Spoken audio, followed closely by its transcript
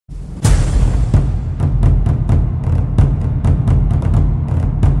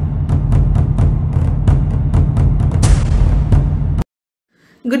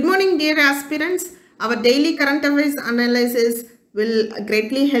Good morning, dear aspirants. Our daily current affairs analysis will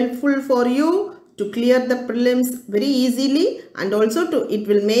greatly helpful for you to clear the prelims very easily, and also it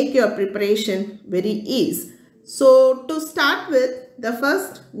will make your preparation very easy. So to start with, the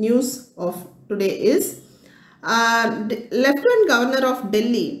first news of today is Lieutenant Governor of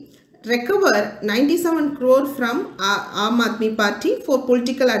Delhi recover 97 crore from Aam Aadmi Party for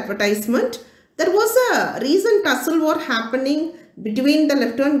political advertisement. There was a recent tussle war happening between the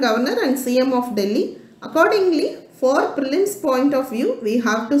Lieutenant Governor and CM of Delhi. Accordingly, for prelims point of view, we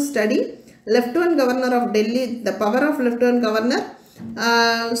have to study Lieutenant Governor of Delhi, the power of Lieutenant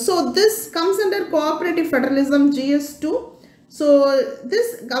Governor. So this comes under Cooperative Federalism GS2. So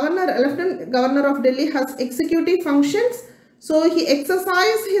this Lieutenant Governor of Delhi has executive functions. So he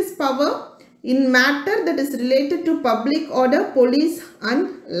exercises his power in matter that is related to public order, police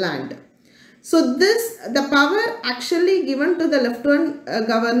and land. So the power actually given to the Lieutenant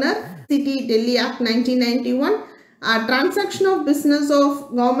Governor, City Delhi Act 1991, Transaction of Business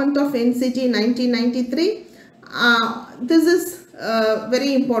of Government of NCT 1993. This is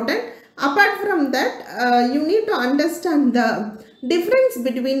very important. Apart from that, you need to understand the difference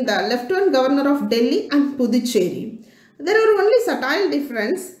between the Lieutenant Governor of Delhi and Puducherry. There are only subtle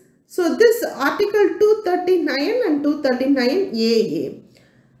difference. So this article 239 and 239 AA.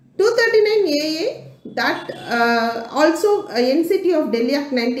 239 AA, that also NCT of Delhi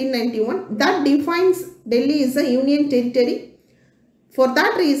Act 1991, that defines Delhi as a union territory. For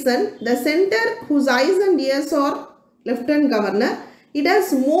that reason, the center whose eyes and ears are Lieutenant Governor, it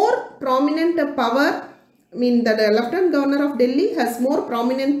has more prominent power. I mean, the Lieutenant Governor of Delhi has more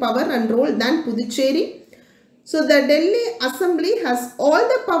prominent power and role than Puducherry. So the Delhi Assembly has all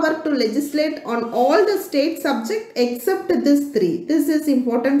the power to legislate on all the state subjects except these three. This is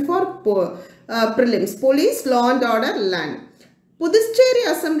important for prelims: police, law and order, land.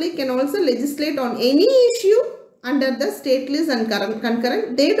 Puducherry Assembly can also legislate on any issue under the state list and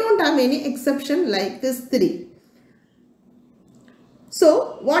concurrent. They don't have any exception like these three.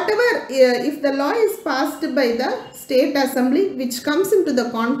 So whatever, if the law is passed by the state assembly which comes into the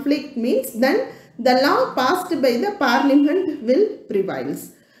conflict, means then the law passed by the parliament will prevail.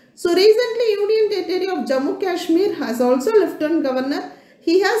 So recently Union Territory of Jammu Kashmir has also Lieutenant Governor.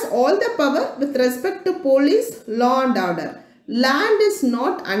 He has all the power with respect to police, law and order. Land is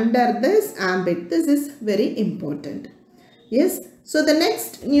not under this ambit. This is very important. Yes. So the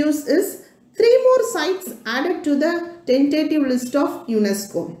next news is 3 more sites added to the tentative list of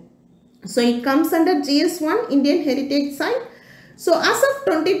UNESCO. So it comes under GS1, Indian Heritage Site. So as of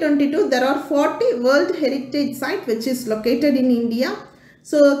 2022, there are 40 World Heritage Sites which is located in India.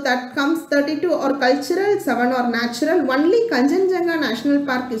 So that comes 32 are cultural, 7 are natural. Only Kanchenjunga National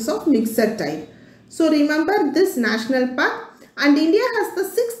Park is of mixed type. So remember this national park, and India has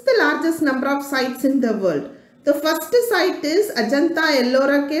the 6th largest number of sites in the world. The first site is Ajanta,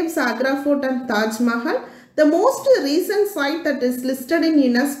 Ellora Caves, Agra Fort and Taj Mahal. The most recent site that is listed in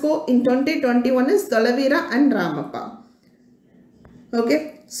UNESCO in 2021 is Dhalavira and Ramappa.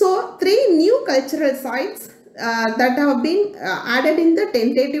 Okay, so 3 new cultural sites that have been added in the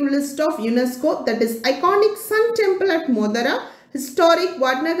tentative list of UNESCO, that is iconic Sun Temple at Modhera, historic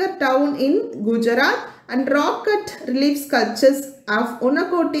Vadnagar town in Gujarat and rock cut relief sculptures of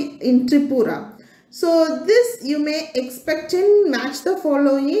Unakoti in Tripura. So this you may expect in match the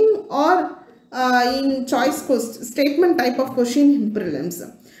following or in choice statement type of question in prelims.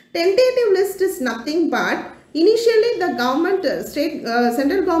 Tentative list is nothing but initially the government,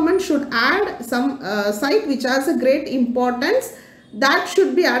 central government should add some site which has a great importance, that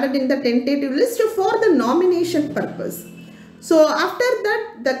should be added in the tentative list for the nomination purpose. So after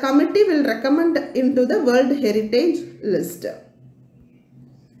that the committee will recommend into the World Heritage list.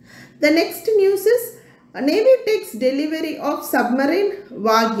 The next news is Navy takes delivery of submarine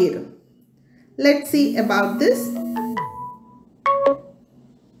Vagir. Let's see about this.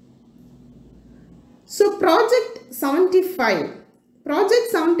 So Project 75.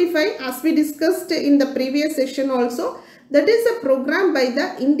 Project 75, as we discussed in the previous session also, that is a program by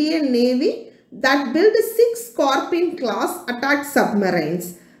the Indian Navy that built 6 Scorpion class attack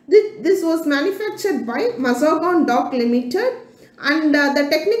submarines. This was manufactured by Mazagon Dock Limited, and the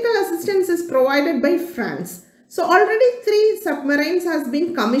technical assistance is provided by France. So already 3 submarines has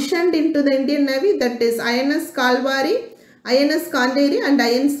been commissioned into the Indian Navy, that is INS Kalvari, INS Kanderi and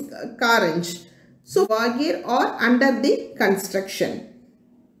INS Karanj. So Vagir are under the construction.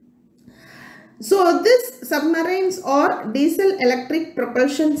 So these submarines are diesel electric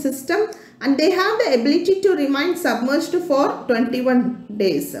propulsion system, and they have the ability to remain submerged for 21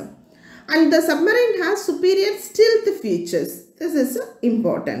 days. And the submarine has superior stealth features. This is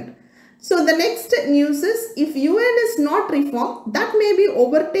important. So the next news is, if UN is not reformed, that may be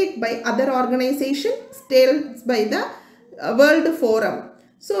overtaken by other organizations, stated by the World Forum.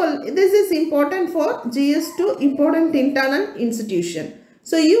 So this is important for GS2, important internal institution.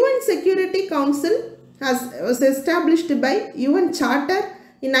 So UN Security Council was established by UN Charter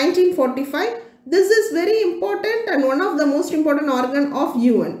in 1945. This is very important and one of the most important organ of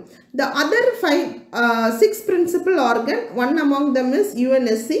UN. The other six principal organ, one among them is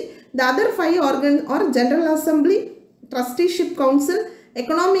UNSC. The other 5 organs are General Assembly, Trusteeship Council,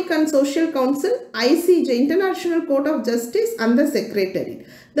 Economic and Social Council, ICJ, International Court of Justice, and the Secretariat.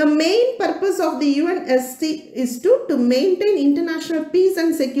 The main purpose of the UNSC is to maintain international peace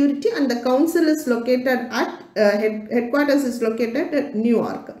and security, and the council is located at, headquarters is located at New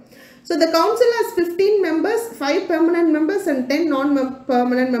York. So the council has 15 members, 5 permanent members and 10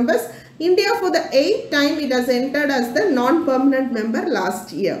 non-permanent members. India for the 8th time it has entered as the non-permanent member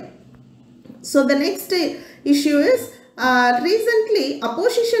last year. So the next issue is, recently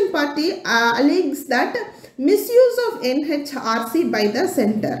opposition party alleges that misuse of NHRC by the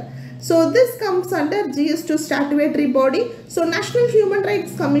center. So this comes under GS2 statutory body. So National Human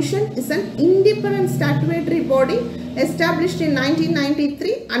Rights Commission is an independent statutory body established in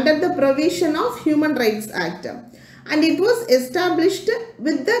 1993 under the provision of Human Rights Act. And it was established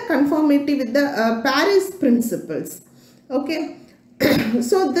with the conformity with the Paris principles. Okay.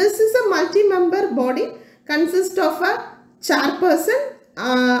 So this is a multi-member body, consists of a chairperson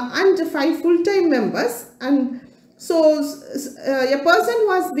and 5 full-time members. And so a person who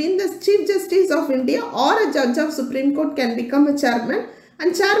has been the Chief Justice of India or a judge of Supreme Court can become a chairman,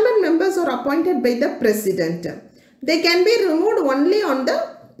 and chairman members are appointed by the president. They can be removed only on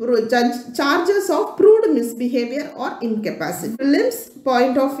the charges of proved misbehavior or incapacity. Prelims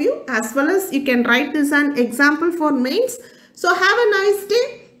point of view, as well as you can write this an example for mains. So have a nice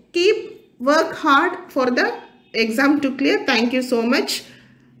day. Work hard for the exam to clear. Thank you so much.